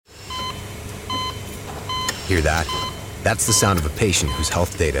Hear that? That's the sound of a patient whose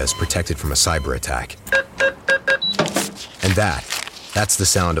health data is protected from a cyber attack. And that's the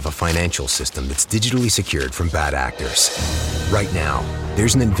sound of a financial system that's digitally secured from bad actors. Right now,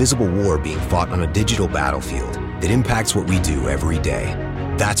 there's an invisible war being fought on a digital battlefield that impacts what we do every day.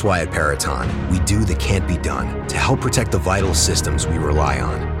 That's why at Peraton, we do the can't be done to help protect the vital systems we rely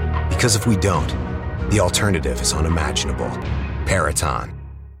on. Because if we don't, the alternative is unimaginable. Peraton.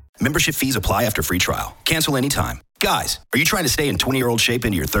 Membership fees apply after free trial. Cancel anytime. Guys, are you trying to stay in 20-year-old shape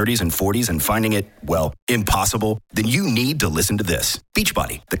into your 30s and 40s and finding it, well, impossible? Then you need to listen to this.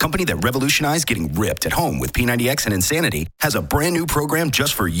 Beachbody, the company that revolutionized getting ripped at home with P90X and Insanity, has a brand new program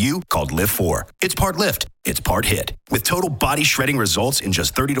just for you called Lift 4. It's part lift, it's part hit, with total body shredding results in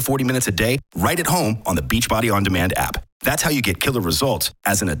just 30 to 40 minutes a day, right at home on the Beachbody On Demand app. That's how you get killer results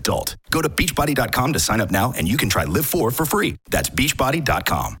as an adult. Go to beachbody.com to sign up now, and you can try Live 4 for free. That's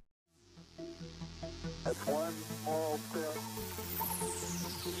beachbody.com.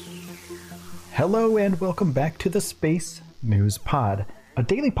 Hello and welcome back to the Space News Pod, a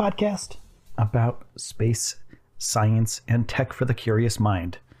daily podcast about space, science, and tech for the curious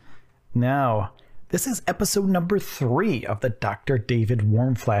mind. Now, this is episode number 3 of the Dr. David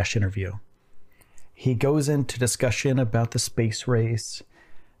Warmflash interview. He goes into discussion about the space race,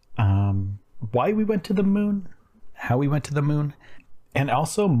 why we went to the moon, how we went to the moon, and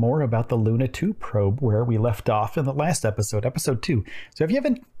also more about the Luna 2 probe where we left off in the last episode, episode 2. So if you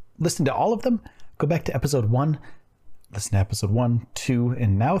haven't listened to all of them, go back to episode 1, listen to episode 1, 2,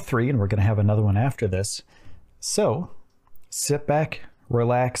 and now 3, and we're going to have another one after this. So sit back,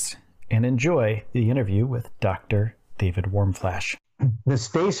 relax, and enjoy the interview with Dr. David Warmflash. The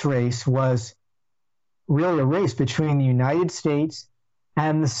space race was really a race between the United States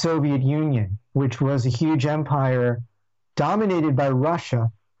and the Soviet Union, which was a huge empire dominated by Russia,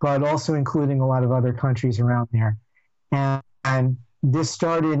 but also including a lot of other countries around there. And this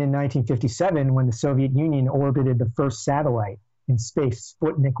started in 1957 when the Soviet Union orbited the first satellite in space,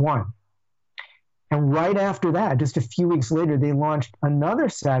 Sputnik 1. And right after that, just a few weeks later, they launched another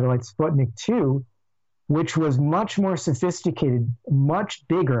satellite, Sputnik 2, which was much more sophisticated, much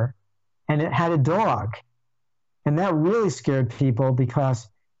bigger, and it had a dog. And that really scared people because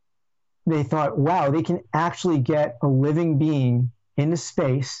they thought, wow, they can actually get a living being into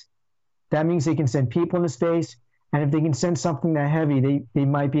space. That means they can send people into space. And if they can send something that heavy, they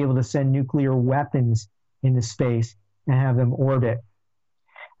might be able to send nuclear weapons into space and have them orbit.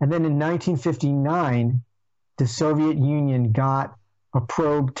 And then in 1959, the Soviet Union got a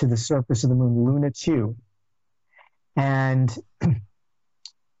probe to the surface of the moon, Luna 2. And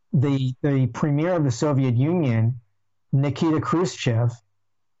the premier of the Soviet Union, Nikita Khrushchev,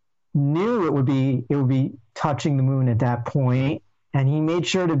 knew it would be touching the moon at that point, and he made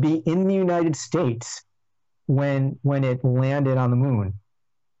sure to be in the United States when it landed on the moon.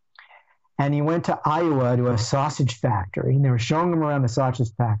 And he went to Iowa to a sausage factory, and they were showing him around the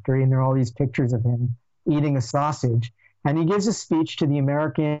sausage factory, and there are all these pictures of him eating a sausage. And he gives a speech to the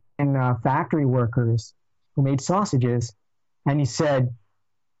American factory workers who made sausages, and he said,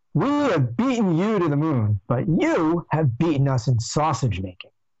 "We have beaten you to the moon, but you have beaten us in sausage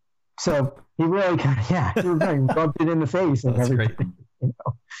making." So he really rubbed it in the face of everybody. You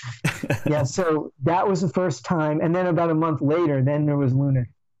know? Yeah, so that was the first time. And then about a month later, then there was Luna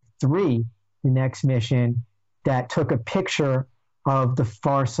 3, the next mission, that took a picture of the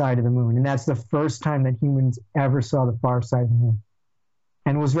far side of the moon. And that's the first time that humans ever saw the far side of the moon.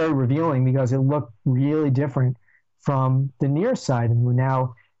 And it was very revealing because it looked really different from the near side of the moon.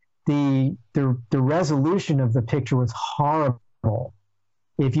 Now, the resolution of the picture was horrible.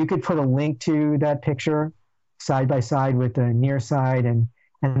 If you could put a link to that picture side by side with the near side and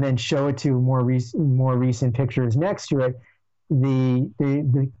then show it to more recent pictures next to it,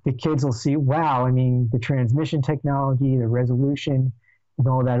 the kids will see, wow, I mean, the transmission technology, the resolution, and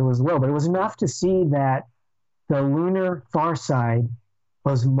all that, it was low. But it was enough to see that the lunar far side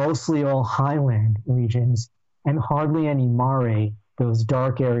was mostly all highland regions and hardly any mare, those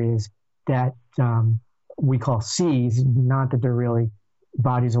dark areas that we call seas, not that they're really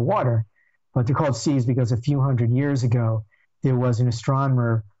bodies of water, but they're called seas because a few hundred years ago, there was an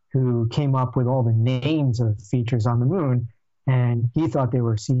astronomer who came up with all the names of features on the moon, and he thought they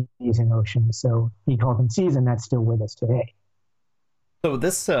were seas and oceans. So he called them seas, and that's still with us today. So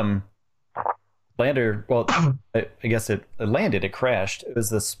this lander, well, I guess it landed, it crashed. It was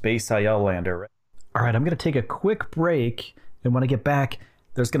the Space IL lander, right? All right, I'm going to take a quick break, and when I get back,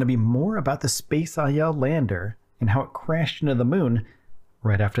 there's going to be more about the Space IL lander and how it crashed into the moon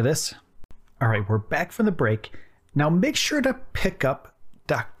right after this. All right, we're back from the break. Now make sure to pick up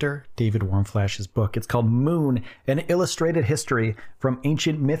Dr. David Warmflash's book. It's called Moon, An Illustrated History from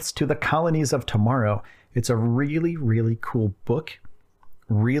Ancient Myths to the Colonies of Tomorrow. It's a really, really cool book.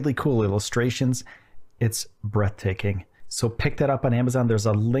 Really cool illustrations. It's breathtaking. So pick that up on Amazon. There's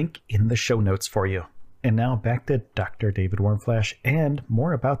a link in the show notes for you. And now back to Dr. David Warmflash and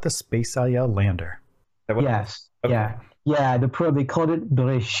more about the Space IL lander. Yes. Okay. Yeah. The probe, they called it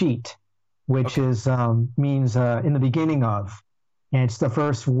Bereshit, which is means in the beginning of, and it's the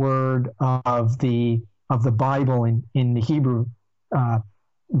first word of the Bible in the Hebrew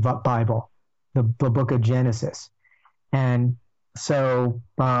Bible, the book of Genesis, and so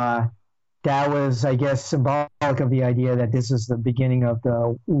that was, I guess, symbolic of the idea that this is the beginning of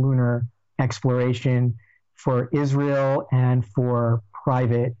the lunar exploration for Israel and for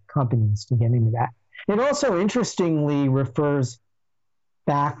private companies to get into that. It also interestingly refers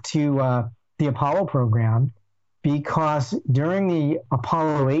back to the Apollo program, because during the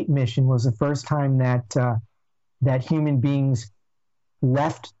Apollo 8 mission was the first time that human beings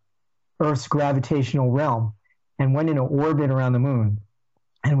left Earth's gravitational realm and went into orbit around the moon.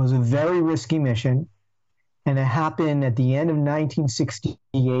 And it was a very risky mission. And it happened at the end of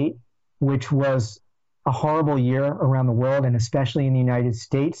 1968, which was a horrible year around the world, and especially in the United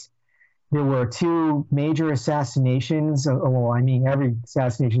States. There were two major assassinations. Well, I mean, every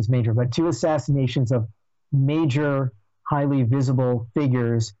assassination is major, but two assassinations of major, highly visible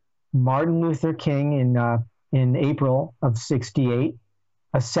figures. Martin Luther King in April of '68,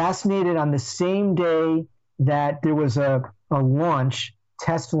 assassinated on the same day that there was a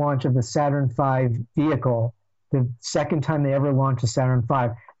test launch of the Saturn V vehicle, the second time they ever launched a Saturn V.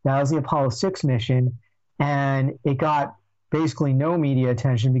 That was the Apollo 6 mission, and it got basically no media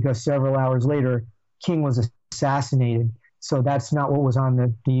attention because several hours later, King was assassinated. So that's not what was on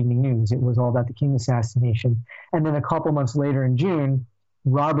the evening news. It was all about the King assassination. And then a couple months later in June,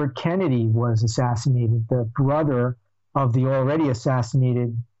 Robert Kennedy was assassinated, the brother of the already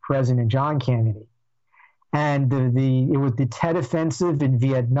assassinated President John Kennedy. And it was the Tet Offensive in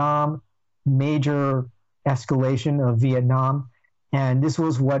Vietnam, major escalation of Vietnam. And this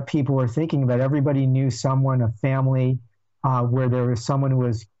was what people were thinking about. Everybody knew someone, a family, where there was someone who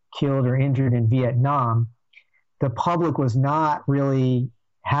was killed or injured in Vietnam. The public was not really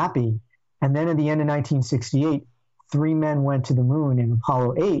happy. And then at the end of 1968, 3 men went to the moon in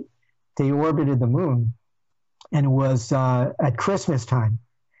Apollo 8. They orbited the moon, and it was at Christmas time.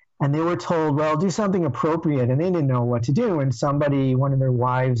 And they were told, well, do something appropriate. And they didn't know what to do. And one of their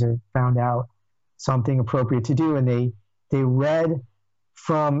wives found out something appropriate to do. And they read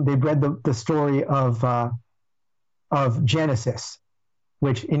the story of Genesis,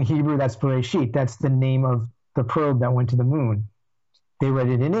 which in Hebrew, that's Bereshit. That's the name of the probe that went to the moon. They read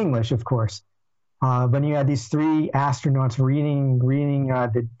it in English, of course. But you had these 3 astronauts reading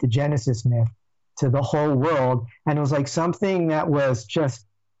the Genesis myth to the whole world. And it was like something that was just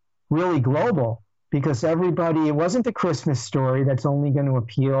really global, because it wasn't the Christmas story that's only going to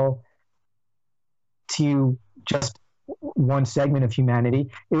appeal to just one segment of humanity.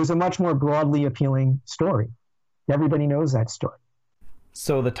 It was a much more broadly appealing story. Everybody knows that story.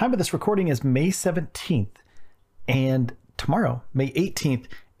 So the time of this recording is May 17th, and tomorrow, May 18th,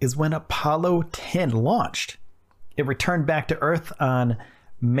 is when Apollo 10 launched. It returned back to Earth on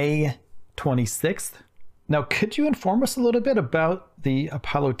May 26th. Now, could you inform us a little bit about the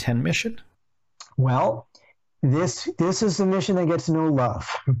Apollo 10 mission? Well, this is the mission that gets no love.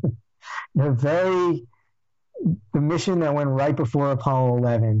 The mission that went right before Apollo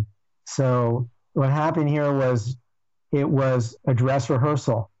 11. So what happened here was it was a dress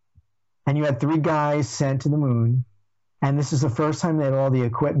rehearsal, and you had 3 guys sent to the moon, and this is the first time they had all the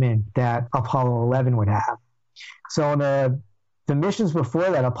equipment that Apollo 11 would have. So the missions before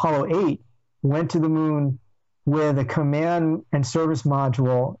that, Apollo 8 went to the moon with a command and service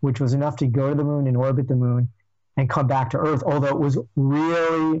module, which was enough to go to the moon and orbit the moon and come back to Earth, although it was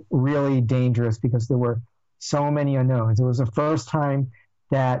really, really dangerous because there were so many unknowns. It was the first time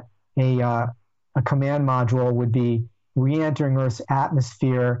that a command module would be re-entering Earth's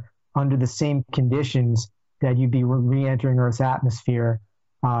atmosphere under the same conditions that you'd be re-entering Earth's atmosphere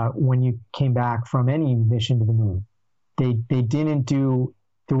when you came back from any mission to the moon.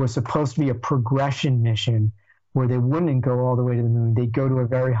 There was supposed to be a progression mission where they wouldn't go all the way to the moon. They'd go to a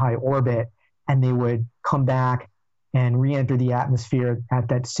very high orbit, and they would come back and re-enter the atmosphere at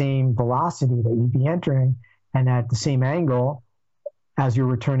that same velocity that you'd be entering and at the same angle as you're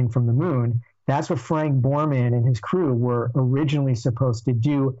returning from the moon. That's what Frank Borman and his crew were originally supposed to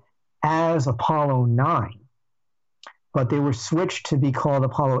do as Apollo 9. But they were switched to be called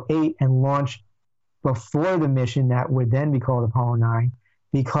Apollo 8 and launched before the mission that would then be called Apollo 9.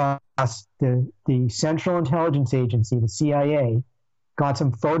 because the Central Intelligence Agency, the CIA, got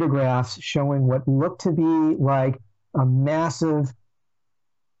some photographs showing what looked to be like a massive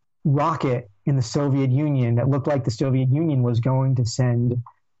rocket in the Soviet Union that looked like the Soviet Union was going to send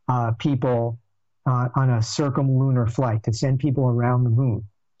people on a circumlunar flight, to send people around the moon.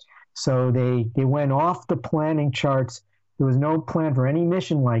 So they went off the planning charts. There was no plan for any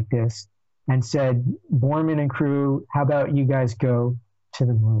mission like this, and said, Borman and crew, how about you guys go to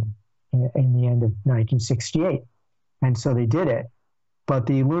the moon in the end of 1968? And so they did it. But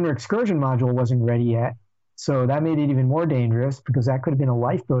the lunar excursion module wasn't ready yet. So that made it even more dangerous, because that could have been a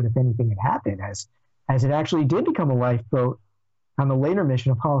lifeboat if anything had happened, as it actually did become a lifeboat on the later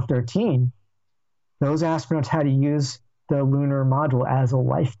mission, Apollo 13. Those astronauts had to use the lunar module as a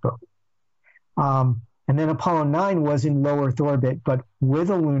lifeboat. And then Apollo 9 was in low Earth orbit, but with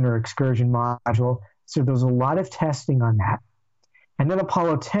a lunar excursion module. So there was a lot of testing on that. And then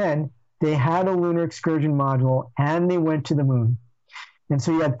Apollo 10, they had a lunar excursion module and they went to the moon. And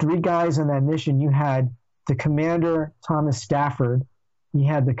so you had 3 guys on that mission. You had the commander, Thomas Stafford. You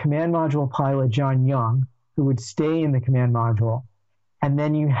had the command module pilot, John Young, who would stay in the command module. And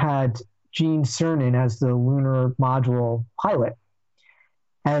then you had Gene Cernan as the lunar module pilot.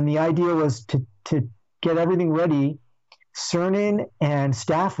 And the idea was to get everything ready. Cernan and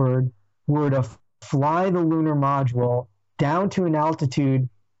Stafford were to fly the lunar module down to an altitude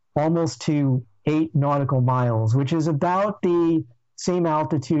almost to 8 nautical miles, which is about the same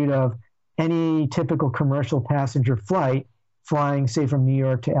altitude of any typical commercial passenger flight flying, say, from New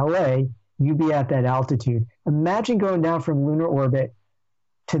York to LA. You'd be at that altitude. Imagine going down from lunar orbit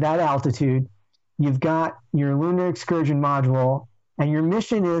to that altitude. You've got your lunar excursion module, and your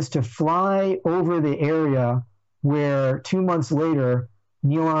mission is to fly over the area where 2 months later,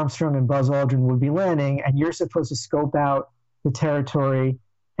 Neil Armstrong and Buzz Aldrin would be landing, and you're supposed to scope out the territory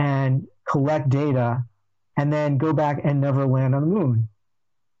and collect data, and then go back and never land on the moon.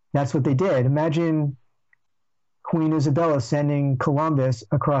 That's what they did. Imagine Queen Isabella sending Columbus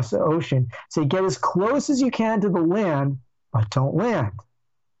across the ocean. Say, get as close as you can to the land, but don't land.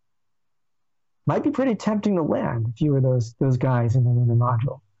 Might be pretty tempting to land if you were those guys in the lunar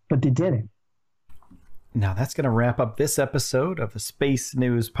module, but they didn't. Now that's going to wrap up this episode of the Space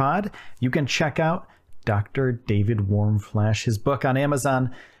News Pod. You can check out Dr. David Warmflash, his book on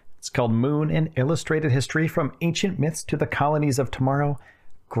Amazon. It's called Moon: An Illustrated History from Ancient Myths to the Colonies of Tomorrow.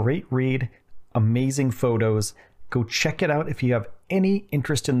 Great read, amazing photos. Go check it out if you have any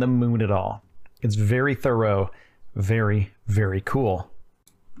interest in the moon at all. It's very thorough, very, very cool.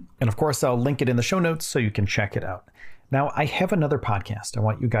 And of course, I'll link it in the show notes so you can check it out. Now, I have another podcast I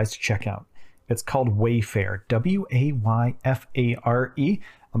want you guys to check out. It's called Wayfare, Wayfare.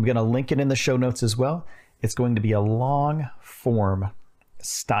 I'm going to link it in the show notes as well. It's going to be a long form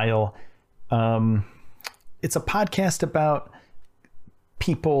style. It's a podcast about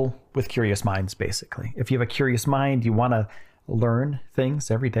people with curious minds, basically. If you have a curious mind, you want to learn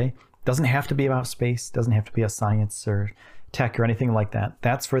things every day. It doesn't have to be about space, doesn't have to be a science or tech or anything like that.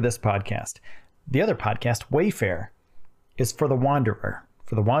 That's for this podcast. The other podcast, Wayfare, is for the wanderer,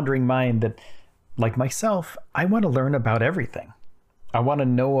 for the wandering mind that, like myself, I want to learn about everything. I want to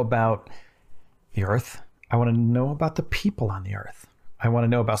know about the Earth. I want to know about the people on the Earth. I want to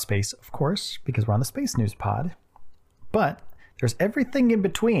know about space, of course, because we're on the Space News Pod. But there's everything in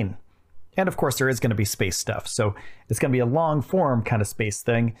between. And of course, there is going to be space stuff. So it's going to be a long form kind of space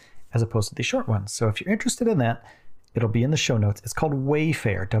thing as opposed to the short ones. So if you're interested in that, it'll be in the show notes. It's called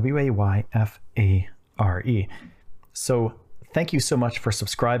Wayfare, Wayfare. So thank you so much for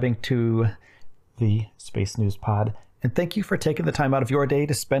subscribing to the Space News Pod. And thank you for taking the time out of your day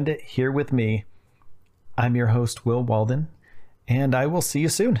to spend it here with me. I'm your host, Will Walden, and I will see you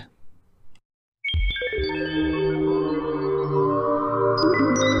soon.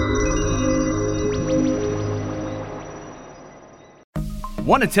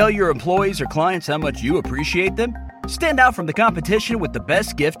 Want to tell your employees or clients how much you appreciate them? Stand out from the competition with the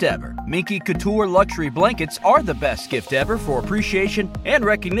best gift ever. Minky Couture luxury blankets are the best gift ever for appreciation and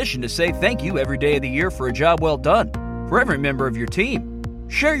recognition to say thank you every day of the year for a job well done. For every member of your team,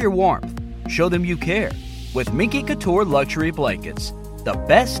 share your warmth. Show them you care with Minky Couture luxury blankets. The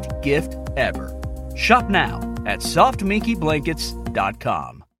best gift ever. Shop now at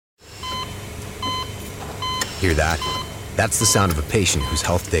softminkyblankets.com. Hear that? That's the sound of a patient whose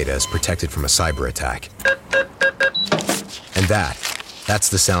health data is protected from a cyber attack. And that's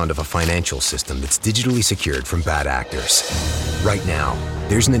the sound of a financial system that's digitally secured from bad actors. Right now,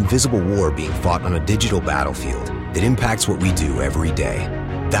 there's an invisible war being fought on a digital battlefield that impacts what we do every day.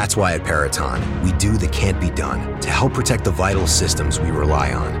 That's why at Peraton, we do the can't be done to help protect the vital systems we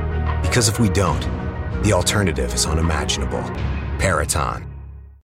rely on. Because if we don't, the alternative is unimaginable. Peraton,